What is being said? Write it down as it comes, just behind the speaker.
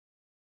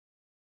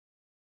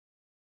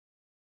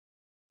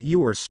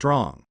You are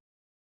strong.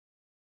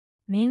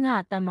 မင်းက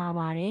တတ်မာ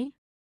ပါတယ်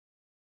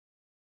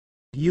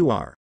You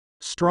are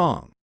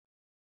strong.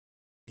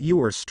 You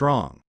are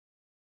strong.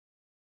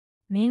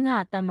 မင်းက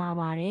တတ်မာ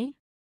ပါတယ်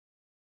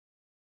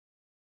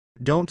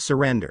Don't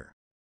surrender.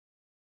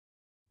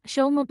 အ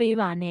ရှုံးမပေး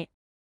ပါနဲ့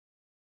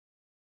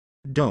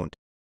Don't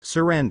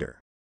surrender.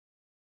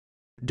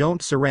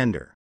 Don't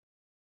surrender.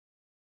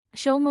 အ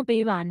ရှုံးမ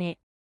ပေးပါနဲ့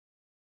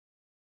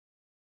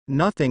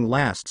Nothing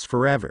lasts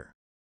forever.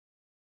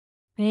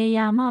 ဘယ်အ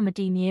ရာမှမတ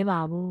ည်မြဲပါ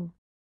ဘူး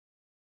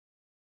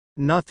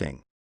Nothing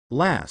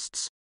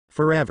lasts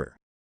forever.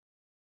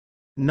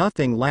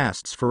 Nothing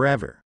lasts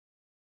forever.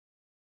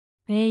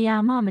 ဘယ်အရာ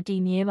မှမတ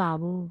ည်မြဲပါ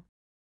ဘူး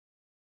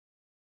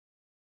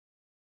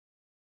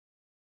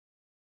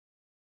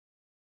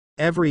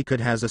Every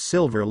could has a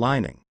silver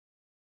lining.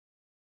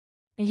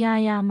 အရာ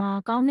ရာမှာ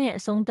ကောင်းတဲ့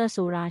အဆုံးသက်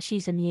ဆိုတာရှိ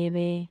စမြဲ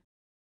ပဲ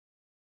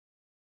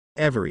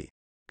Every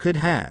could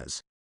has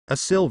a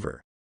silver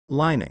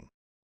lining.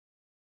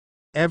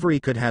 Every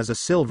could has a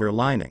silver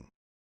lining.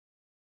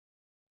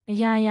 အ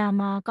ရာရာ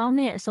မှာကောင်း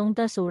တဲ့အဆုံးသ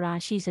က်ဆိုတာ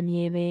ရှိစ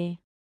မြဲပဲ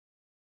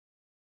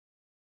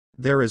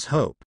There is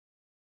hope.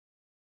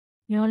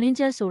 မျှော်လင့်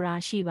ချက်ဆိုတာ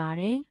ရှိပါ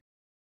တယ်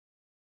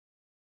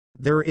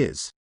There is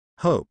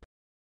hope.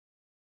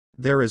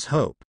 There is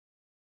hope.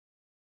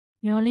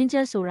 မျှော်လင့်ချ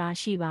က်ဆိုတာ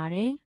ရှိပါတ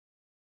ယ်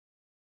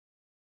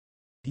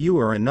You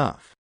are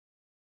enough.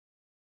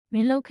 မ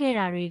င်းလုပ်ခဲ့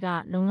တာတွေက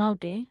လုံလောက်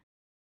တယ်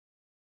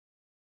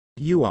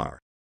You are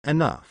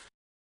enough.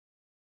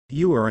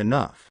 You are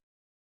enough.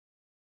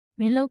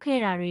 မင်းလုပ်ခဲ့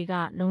တာတွေက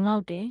လုံလော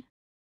က်တယ်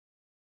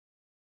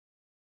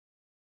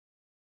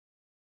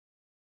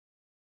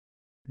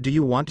Do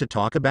you want to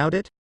talk about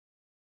it?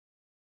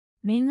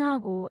 မင်းငါ့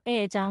ကို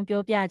အဲ့အကြောင်း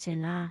ပြောပြချင်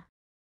လား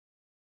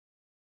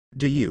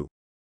Do you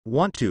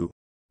want to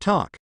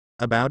talk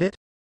about it?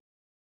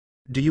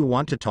 Do you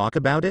want to talk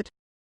about it?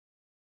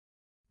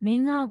 မ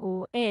င်းငါ့ကို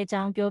အဲ့အ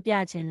ကြောင်းပြောပြ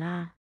ချင်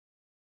လား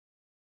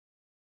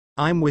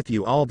I'm with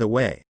you all the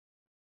way.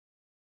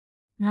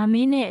 ငါမ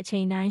င်းနဲ့အချိ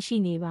န်တိုင်းရှိ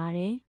နေပါတ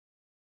ယ်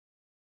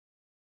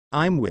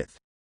I'm with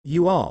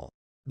you all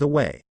the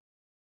way.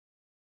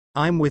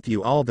 I'm with you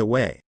all the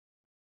way.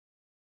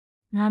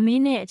 ငါမ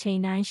င်းနဲ့အချိန်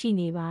တိုင်းရှိ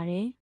နေပါတ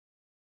ယ်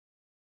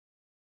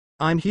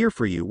I'm here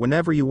for you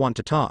whenever you want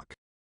to talk.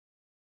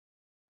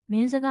 မ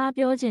င်းစကား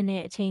ပြောချင်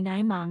တဲ့အချိန်တို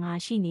င်းမှာငါ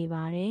ရှိနေ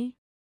ပါတယ်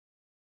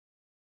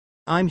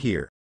I'm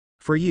here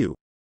for you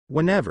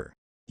whenever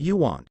you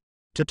want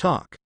to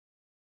talk.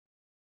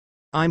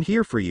 I'm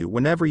here for you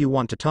whenever you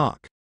want to talk.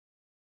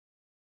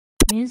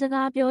 မင်းစ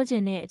ကားပြောချ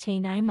င်တဲ့အချိ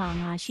န်တိုင်းမှာ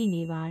ငါရှိ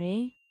နေပါတ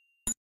ယ်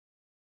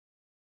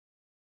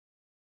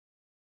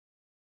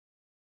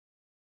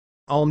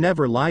I'll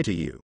never lie to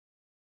you.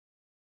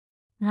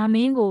 ငါမ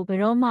င်းကိုဘယ်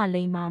တော့မှ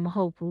လိမ်မာမ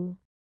ဟုတ်ဘူး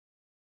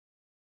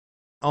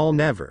I'll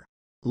never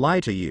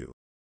lie to you.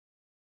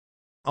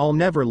 I'll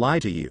never lie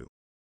to you.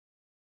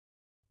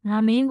 ငါ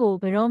မင်းကို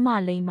ဘယ်တော့မှ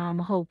လိမ်မာမ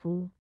ဟုတ်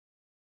ဘူး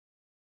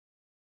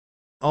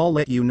I'll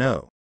let you know.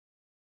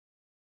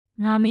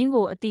 ငါမင်း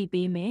ကိုအသိ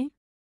ပေးမယ်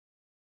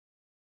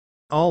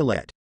I'll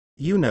let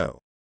you know.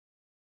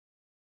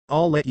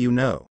 I'll let you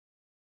know.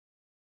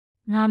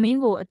 ငါမင်း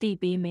ကိုအသိ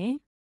ပေးမယ်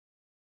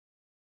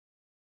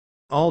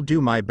I'll do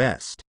my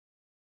best.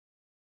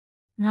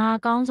 ငါအ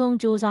ကောင်းဆုံး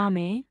ကြိုးစားမ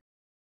ယ်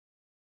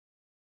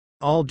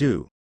I'll do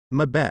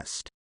my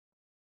best.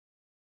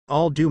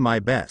 I'll do my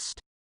best.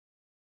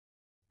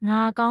 ငါ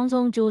အကောင်း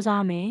ဆုံးကြိုး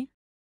စားမယ်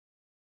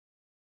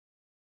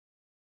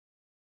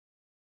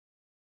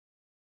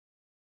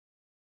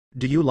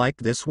Do you like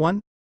this one?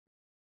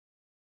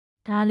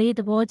 ဒါလေးသ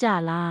ဘောကျ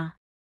လား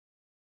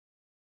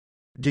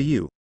Do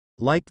you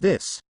like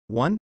this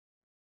one?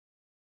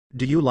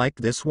 Do you like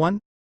this one?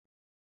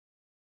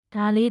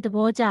 ဒါလေးသ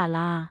ဘောကျ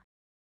လား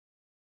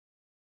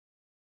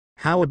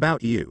How about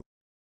you?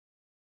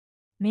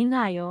 မင်းက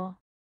ရော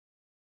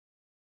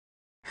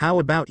How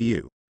about you?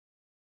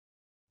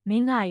 မ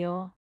င်းက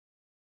ရော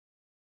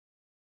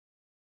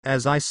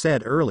As I said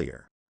earlier.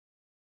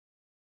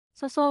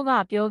 စောစောက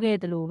ပြောခဲ့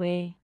သလိုပဲ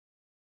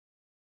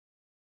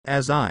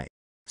As I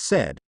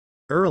said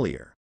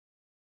earlier.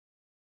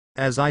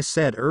 As I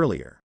said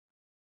earlier.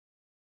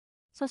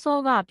 စောစော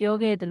ကပြော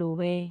ခဲ့သလို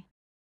ပဲ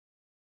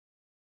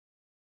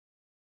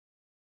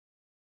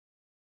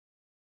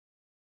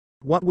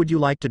What would you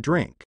like to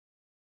drink?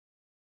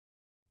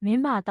 မ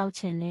င်းပါတောက်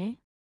ချင်လဲ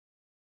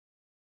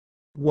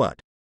What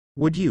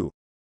would you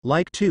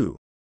like to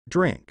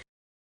drink?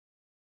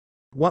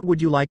 What would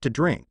you like to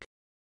drink?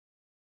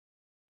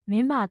 မ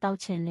င်းပါတောက်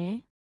ချင်လဲ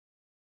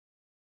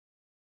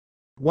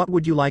What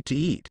would you like to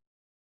eat?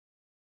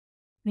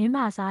 မင်း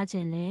ပါစားချ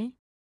င်လဲ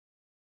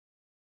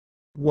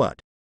What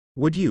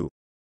would you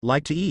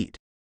like to eat?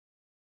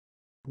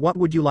 What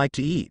would you like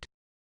to eat?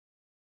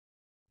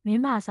 မ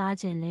င်းပါစား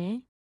ချင်လဲ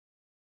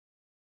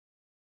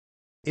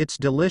It's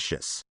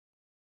delicious.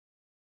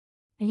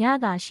 အရ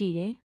သာရှိတ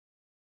ယ်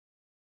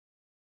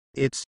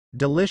It's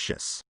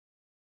delicious.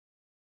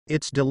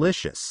 It's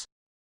delicious.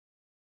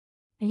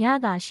 အရ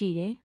သာရှိတ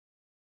ယ်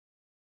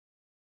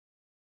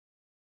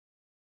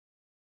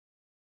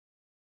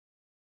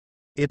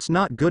It's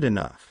not good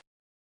enough.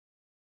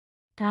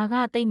 ဒါက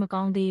တိတ်မ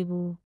ကောင်းသေး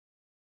ဘူး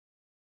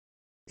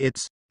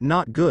It's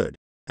not good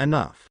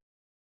enough.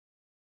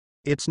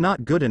 It's not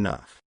good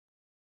enough.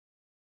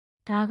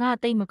 ဒါက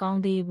တိတ်မကော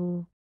င်းသေးဘူး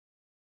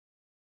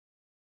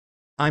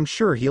I'm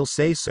sure he'll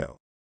say so.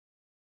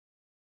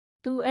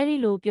 तू အဲ့ဒီ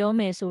လိုပြော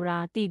မယ်ဆိုတာ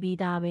သိပြီး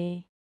သားပဲ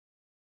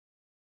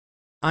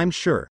I'm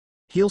sure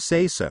he'll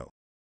say so.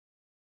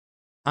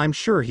 I'm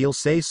sure he'll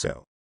say so.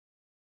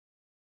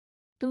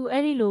 तू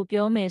အဲ့ဒီလို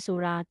ပြောမယ်ဆို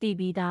တာသိ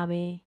ပြီးသား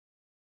ပဲ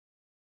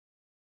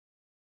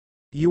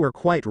You are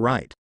quite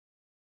right.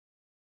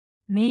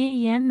 မင်းအ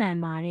ယမ်းမှန်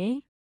ပါတယ်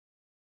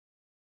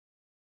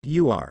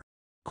You are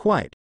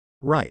quite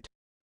right.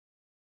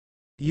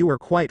 You are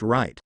quite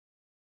right.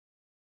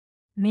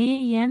 မင်း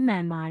အယမ်းမှ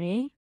န်ပါတ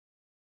ယ်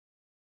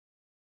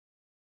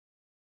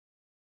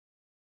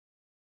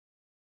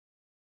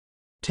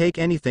Take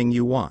anything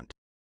you want.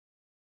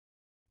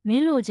 မ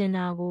င်းလိုချင်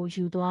တာကို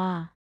ယူသွား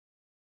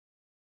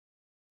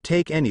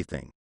Take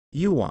anything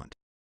you want.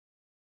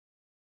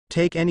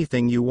 Take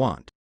anything you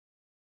want.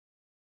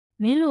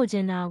 မင်းလိုချ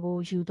င်တာကို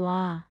ယူ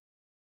သွား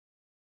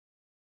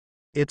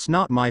It's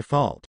not my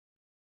fault.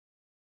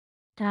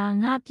 ဒါ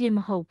ငါပြစ်မ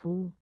ဟုတ်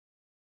ဘူး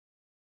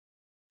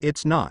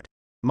It's not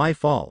my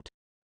fault.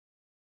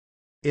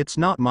 It's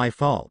not my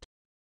fault.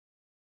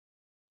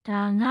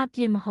 ဒါငါပြ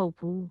စ်မဟုတ်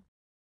ဘူး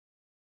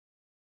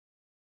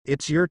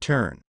It's your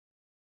turn.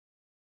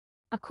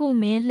 အခု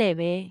မင်းလှည့်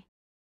ပဲ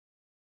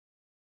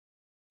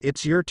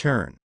It's your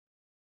turn.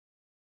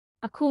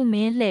 အခုမ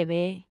င်းလှည့်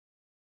ပဲ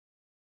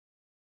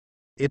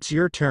It's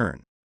your turn.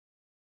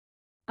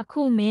 အ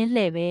ခုမင်းလှ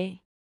ည့်ပဲ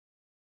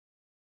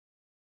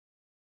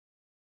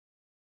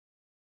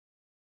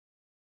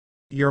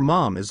Your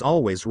mom is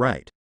always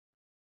right.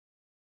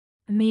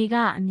 အမေက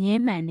အမြဲ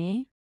မှန်တယ်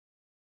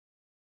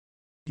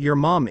Your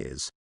mom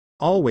is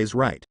always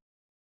right.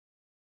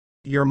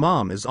 Your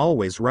mom is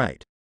always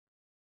right.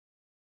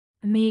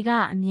 အမေက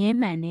အမြဲ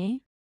မှန်တယ်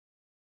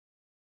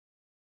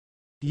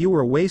You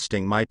are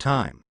wasting my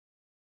time.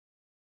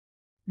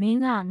 မင်း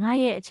ကငါ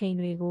ရဲ့အချိန်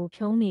တွေကို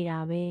ဖြုံးနေတာ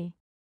ပဲ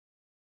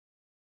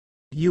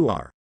You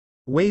are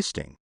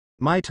wasting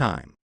my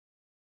time.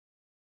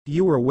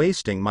 You are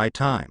wasting my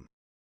time.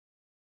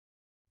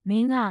 မ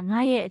င်းကငါ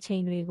ရဲ့အချိ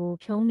န်တွေကို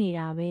ဖြုံးနေ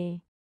တာပဲ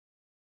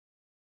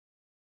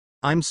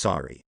I'm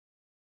sorry.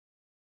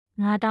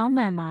 ငါတောင်းပ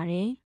န်ပါတ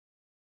ယ်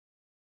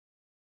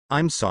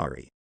I'm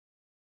sorry.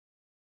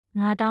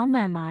 ငါတောင်းပ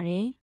န်ပါတ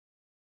ယ်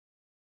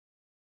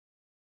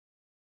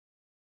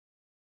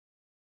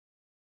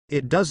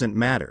It doesn't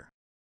matter.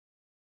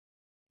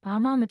 ဘာ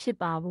မှမဖြစ်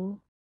ပါဘူး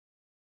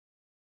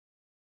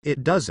It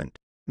doesn't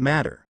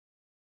matter.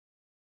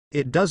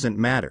 It doesn't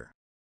matter.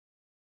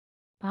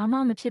 ဘာမှ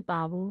မဖြစ်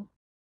ပါဘူး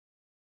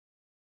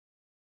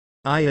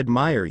I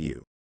admire you.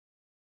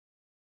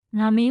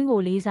 ငါမင်းကို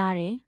လေးစား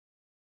တယ်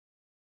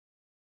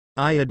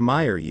I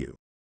admire you.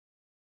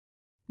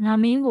 ငါ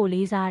မင်းကို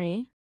လေးစားတယ်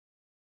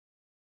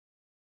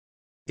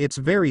It's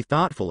very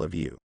thoughtful of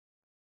you.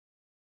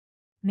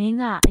 မင်း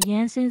ကအယ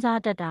မ်းစဉ်းစား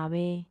တတ်တာ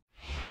ပဲ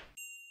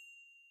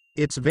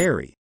It's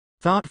very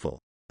thoughtful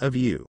of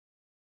you.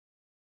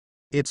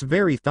 It's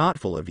very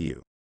thoughtful of you.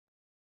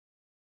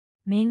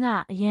 မင်းက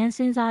အယမ်းစ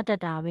ဉ်းစားတ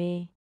တ်တာပဲ